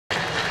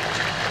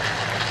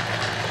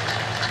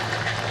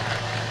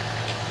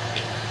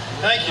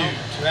Thank you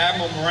to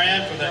Admiral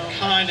Moran for that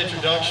kind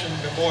introduction,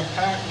 but more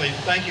importantly,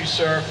 thank you,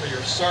 sir, for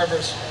your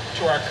service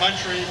to our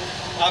country.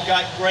 I've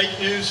got great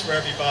news for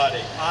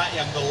everybody. I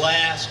am the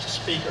last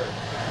speaker.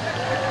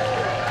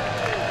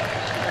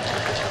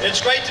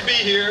 It's great to be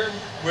here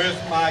with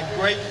my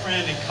great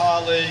friend and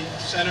colleague,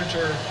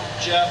 Senator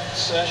Jeff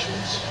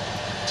Sessions,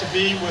 to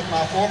be with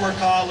my former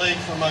colleague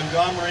from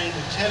Montgomery,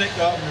 Lieutenant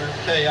Governor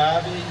Kay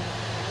Ivey,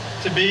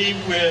 to be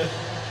with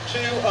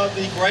two of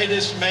the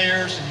greatest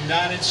mayors in the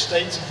United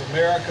States of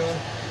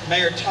America,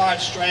 Mayor Todd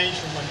Strange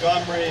from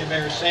Montgomery and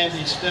Mayor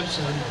Sandy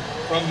Stimpson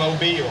from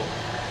Mobile.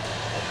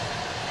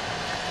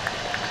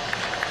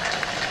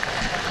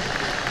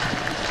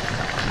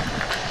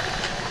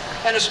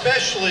 And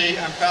especially,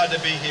 I'm proud to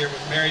be here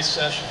with Mary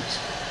Sessions,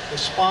 the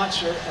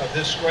sponsor of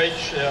this great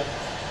ship.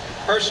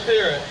 Her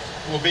spirit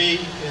will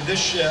be in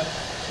this ship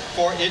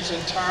for its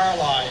entire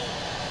life.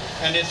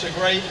 And it's a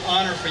great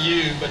honor for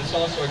you, but it's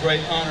also a great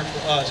honor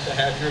for us to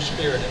have your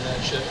spirit in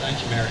that ship. Thank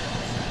you, Mary.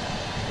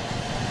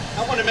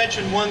 I want to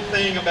mention one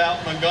thing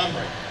about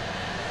Montgomery,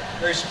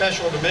 very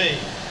special to me.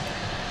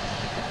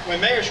 When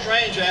Mayor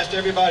Strange asked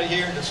everybody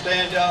here to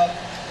stand up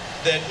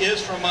that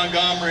is from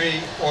Montgomery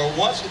or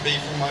wants to be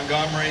from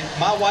Montgomery,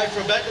 my wife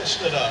Rebecca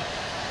stood up.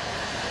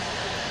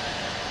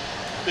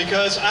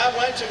 Because I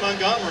went to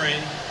Montgomery,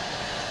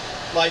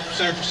 like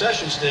Senator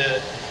Sessions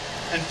did,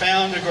 and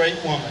found a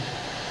great woman.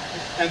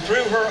 And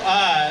through her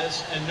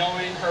eyes and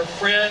knowing her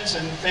friends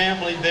and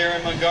family there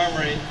in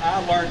Montgomery,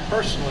 I learned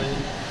personally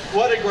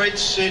what a great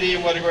city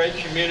and what a great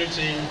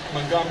community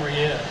Montgomery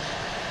is.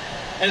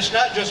 And it's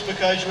not just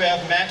because you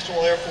have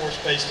Maxwell Air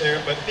Force Base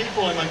there, but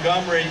people in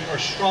Montgomery are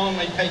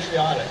strongly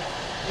patriotic.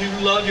 You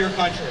love your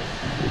country.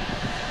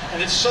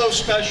 And it's so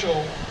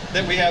special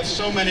that we have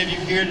so many of you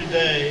here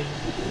today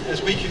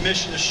as we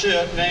commission a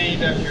ship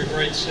named after your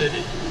great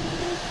city.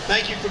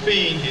 Thank you for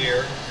being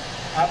here.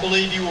 I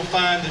believe you will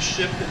find the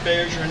ship that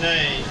bears your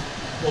name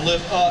will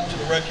live up to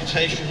the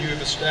reputation you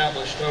have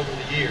established over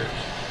the years.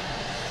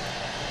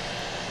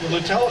 The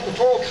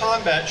Littoral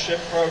Combat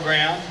Ship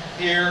Program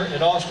here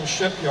at Austin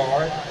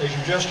Shipyard, as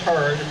you just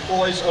heard,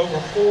 employs over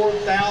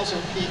 4,000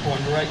 people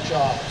in direct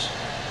jobs.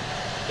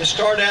 It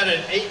started out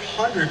at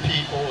 800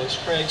 people, as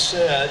Craig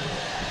said,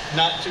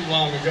 not too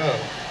long ago.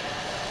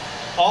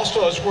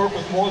 Also has worked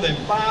with more than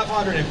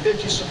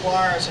 550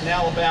 suppliers in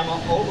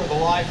Alabama over the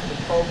life of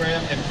the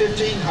program and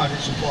 1,500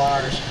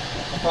 suppliers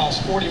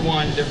across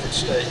 41 different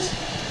states.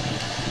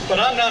 But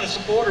I'm not a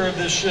supporter of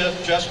this ship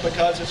just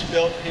because it's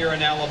built here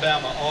in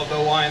Alabama,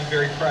 although I am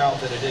very proud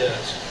that it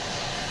is.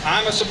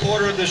 I'm a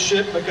supporter of this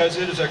ship because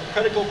it is a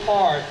critical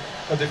part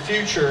of the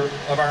future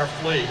of our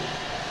fleet.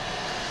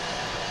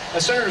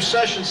 As Senator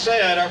Sessions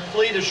said, our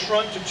fleet has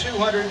shrunk to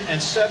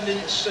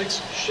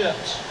 276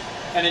 ships.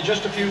 And in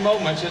just a few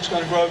moments, it's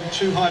going to grow to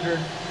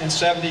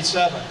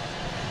 277.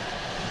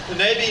 The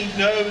Navy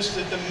knows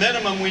that the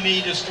minimum we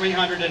need is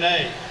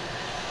 308.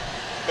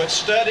 But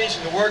studies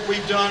and the work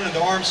we've done in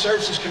the Armed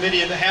Services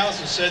Committee in the House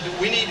has said that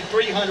we need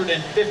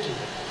 350.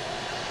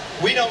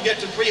 We don't get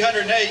to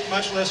 308,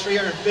 much less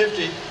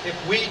 350,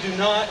 if we do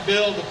not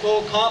build the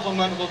full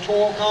complement of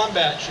littoral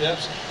combat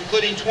ships,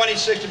 including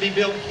 26 to be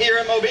built here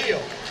in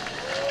Mobile.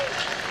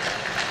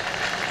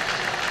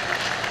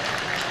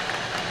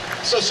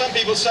 So some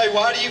people say,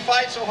 why do you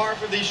fight so hard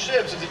for these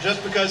ships? Is it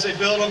just because they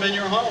build them in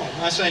your home?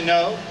 I say,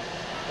 no,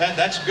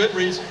 that's a good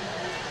reason.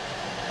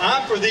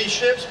 I'm for these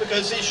ships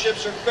because these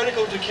ships are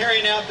critical to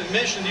carrying out the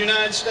mission of the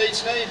United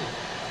States Navy.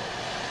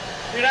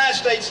 The United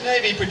States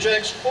Navy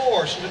projects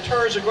force and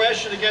deters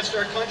aggression against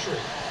our country.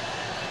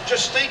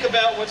 Just think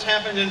about what's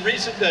happened in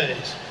recent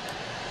days.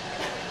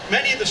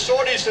 Many of the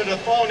sorties that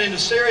have flown into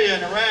Syria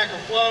and Iraq are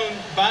flown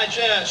by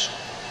jets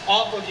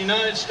off of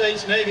United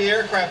States Navy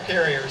aircraft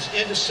carriers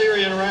into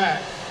Syria and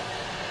Iraq.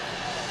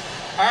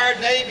 Our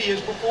Navy is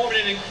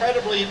performing an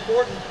incredibly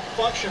important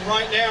function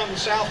right now in the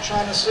South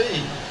China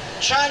Sea.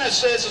 China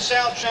says the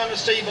South China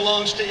Sea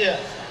belongs to it.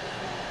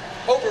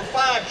 Over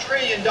 $5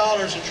 trillion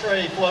in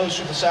trade flows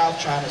through the South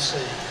China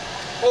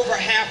Sea. Over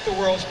half the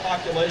world's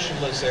population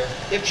lives there.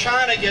 If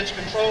China gets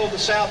control of the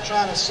South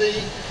China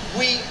Sea,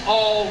 we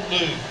all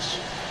lose.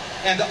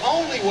 And the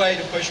only way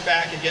to push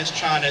back against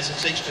China as it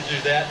seeks to do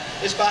that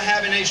is by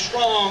having a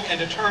strong and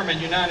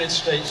determined United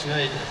States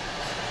Navy.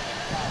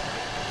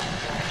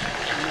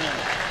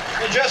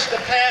 In just the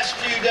past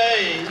few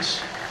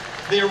days,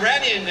 the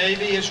Iranian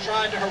Navy has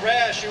tried to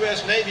harass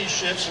U.S. Navy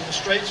ships in the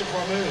Straits of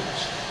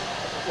Hormuz.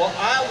 Well,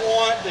 I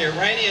want the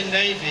Iranian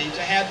Navy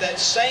to have that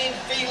same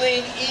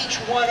feeling each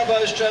one of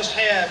us just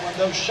had when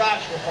those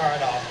shots were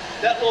fired off.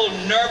 That little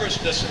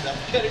nervousness in the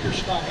pit of your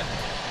stomach.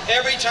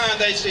 Every time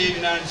they see a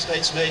United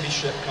States Navy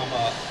ship come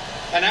up.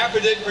 And I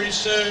predict pretty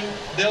soon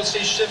they'll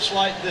see ships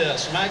like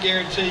this, and I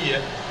guarantee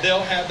you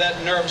they'll have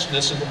that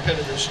nervousness in the pit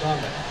of their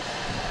stomach.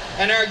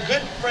 And our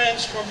good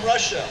friends from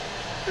Russia,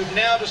 who've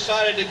now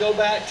decided to go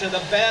back to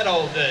the bad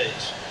old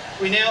days,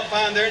 we now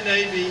find their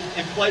Navy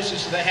in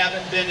places that they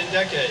haven't been in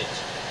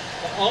decades.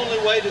 The only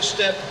way to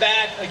step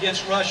back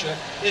against Russia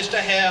is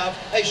to have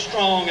a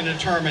strong and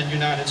determined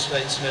United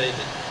States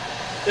Navy.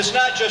 It's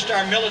not just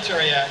our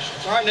military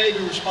actions. Our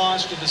Navy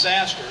responds to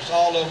disasters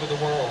all over the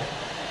world.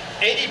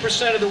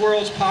 80% of the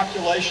world's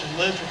population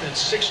lives within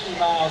 60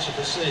 miles of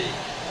the sea.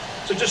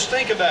 So just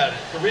think about it.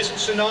 The recent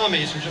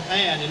tsunamis in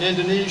Japan and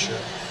Indonesia,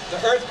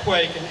 the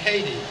earthquake in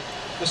Haiti,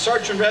 the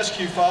search and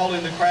rescue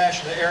following the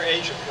crash of the Air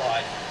Asia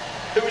flight.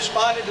 Who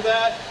responded to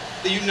that?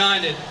 The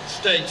United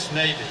States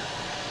Navy.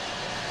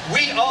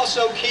 We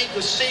also keep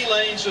the sea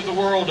lanes of the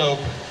world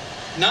open,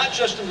 not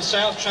just in the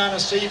South China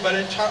Sea, but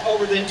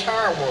over the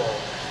entire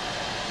world.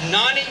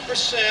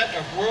 90%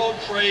 of world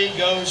trade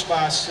goes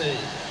by sea.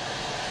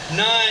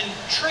 $9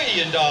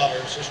 trillion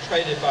is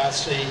traded by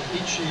sea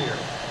each year.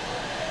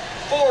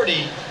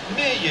 40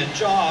 million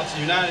jobs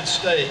in the United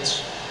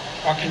States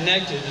are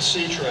connected to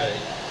sea trade.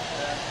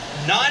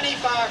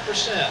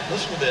 95%,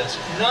 listen to this,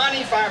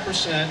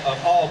 95%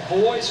 of all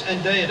voice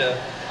and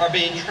data are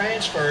being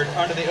transferred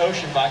under the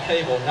ocean by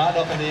cable, not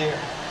up in the air.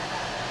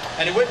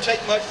 And it wouldn't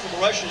take much for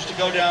the Russians to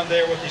go down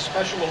there with these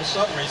special little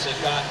submarines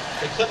they've got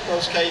to clip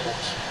those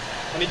cables.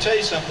 Let me tell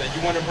you something,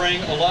 you want to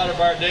bring a lot of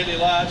our daily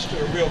lives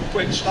to a real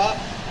quick stop?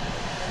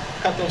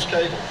 Cut those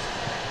cables.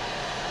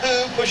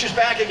 Who pushes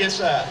back against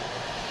that?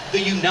 The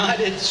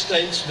United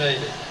States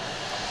Navy.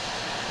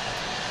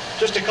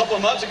 Just a couple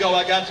of months ago,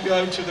 I got to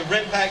go to the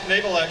RIMPAC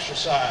naval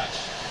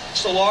exercise.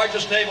 It's the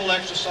largest naval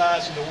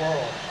exercise in the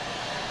world.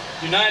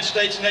 The United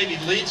States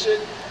Navy leads it.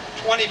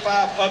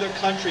 25 other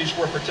countries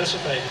were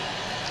participating.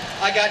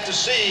 I got to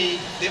see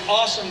the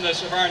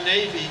awesomeness of our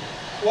Navy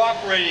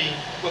cooperating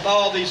with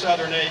all these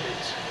other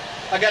navies.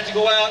 I got to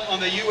go out on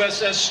the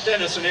USS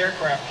Stennis, an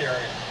aircraft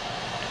carrier.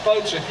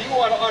 Folks, if you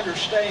want to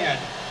understand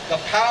the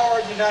power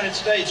of the United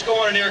States,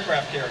 go on an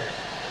aircraft carrier.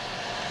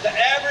 The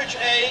average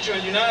age of a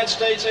United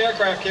States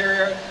aircraft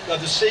carrier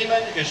of the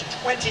seaman is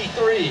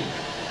 23.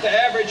 The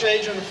average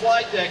age on the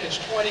flight deck is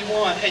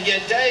 21. And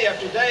yet day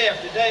after day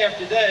after day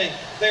after day,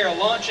 they are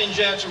launching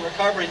jets and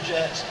recovering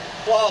jets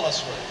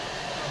flawlessly.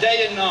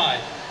 Day and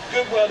night,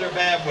 good weather,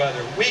 bad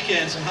weather,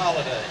 weekends and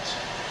holidays.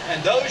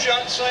 And those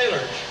young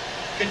sailors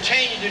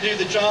continue to do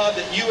the job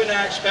that you and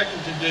I expect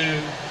them to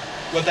do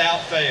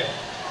without fail.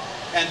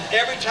 And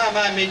every time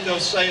I meet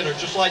those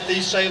sailors, just like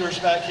these sailors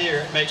back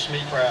here, it makes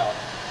me proud.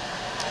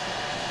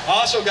 I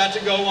also got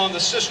to go on the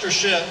sister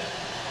ship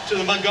to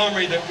the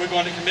Montgomery that we're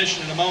going to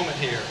commission in a moment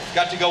here.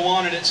 Got to go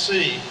on it at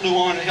sea, flew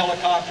on a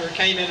helicopter,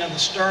 came in on the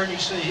stern you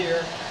see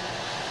here,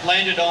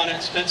 landed on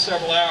it, spent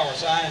several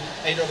hours, I and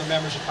 8 other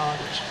members of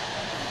Congress.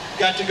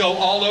 Got to go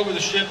all over the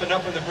ship and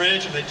up on the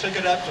bridge, and they took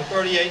it up to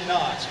 38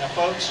 knots. Now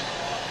folks,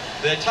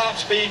 the top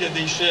speed of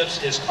these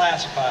ships is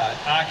classified.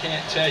 I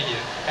can't tell you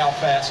how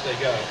fast they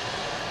go.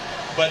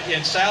 But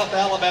in South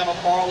Alabama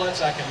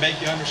parlance, I can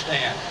make you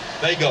understand,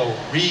 they go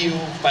real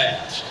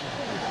fast.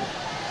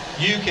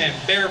 You can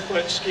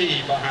barefoot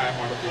ski behind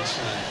one of these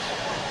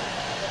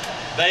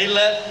things. They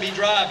let me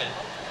drive it.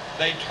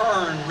 They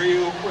turn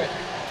real quick.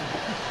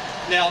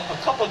 Now, a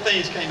couple of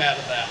things came out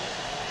of that.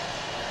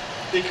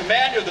 The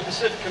commander of the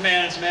Pacific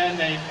Command is a man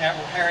named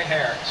Admiral Harry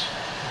Harris,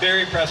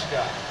 very impressive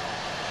guy.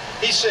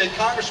 He said,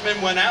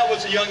 Congressman, when I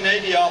was a young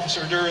Navy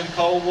officer during the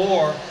Cold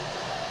War,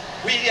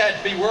 we had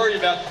to be worried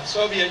about the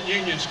Soviet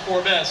Union's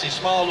corvettes, these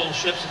small little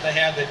ships that they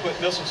had, they put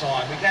missiles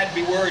on. We had to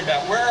be worried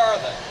about, where are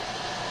they?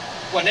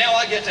 Well, now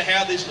I get to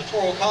have these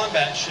littoral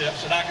combat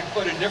ships that I can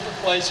put in different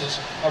places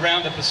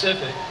around the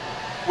Pacific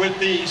with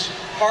these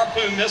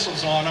harpoon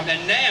missiles on them,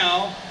 and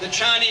now the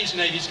Chinese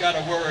Navy's got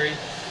to worry,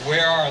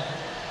 where are they?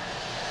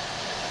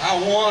 I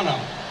want them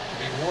to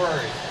be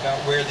worried about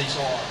where these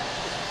are.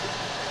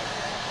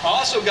 I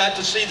also got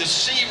to see the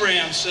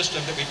CRAM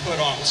system that we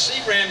put on. The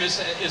CRAM is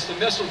the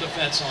missile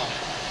defense on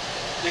it.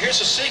 Now here's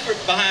the secret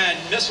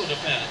behind missile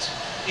defense.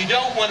 You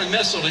don't want a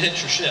missile to hit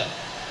your ship.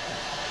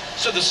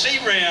 So the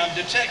CRAM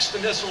detects the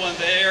missile in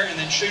the air and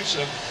then shoots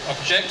a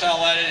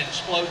projectile at it and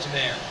explodes in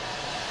the air.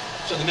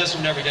 So the missile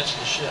never gets to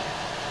the ship.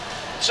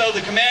 So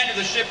the commander of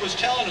the ship was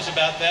telling us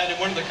about that, and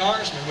one of the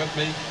congressmen with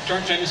me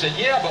turned to him and said,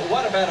 yeah, but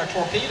what about a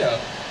torpedo?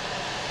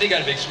 He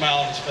got a big smile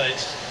on his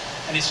face,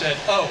 and he said,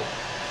 oh,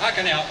 I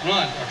can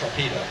outrun a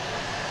torpedo.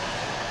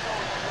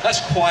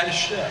 That's quite a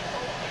ship.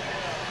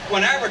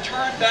 When I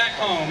returned back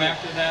home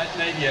after that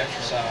Navy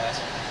exercise,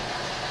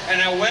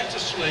 and I went to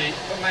sleep,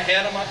 put my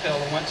head on my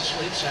pillow, went to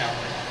sleep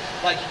soundly,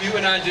 like you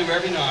and I do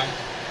every night,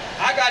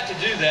 I got to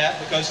do that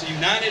because the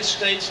United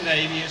States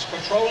Navy is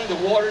patrolling the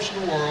waters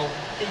of the world,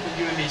 keeping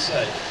you and me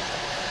safe.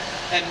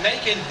 And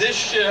making this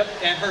ship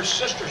and her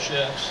sister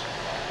ships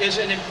is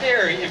a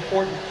very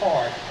important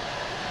part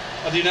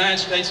of the United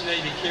States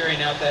Navy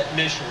carrying out that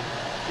mission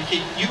to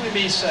keep you and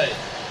me safe,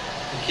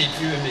 and keep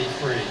you and me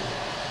free.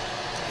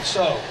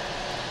 So,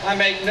 I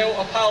make no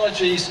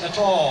apologies at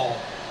all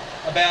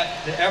about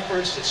the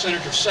efforts that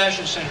Senator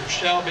Sessions, Senator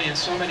Shelby, and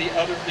so many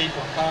other people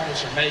in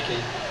Congress are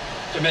making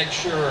to make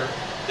sure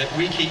that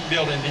we keep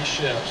building these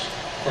ships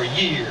for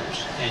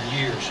years and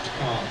years to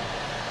come.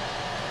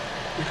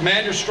 To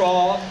Commander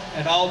Straub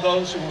and all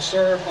those who will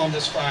serve on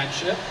this fine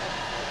ship,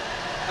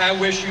 I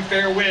wish you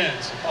fair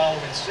winds and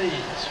following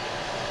seas.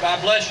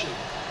 God bless you.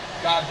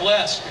 God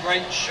bless the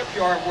great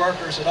shipyard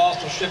workers at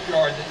Austin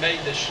Shipyard that made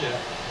this ship.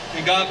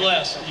 And God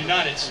bless the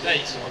United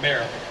States of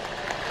America.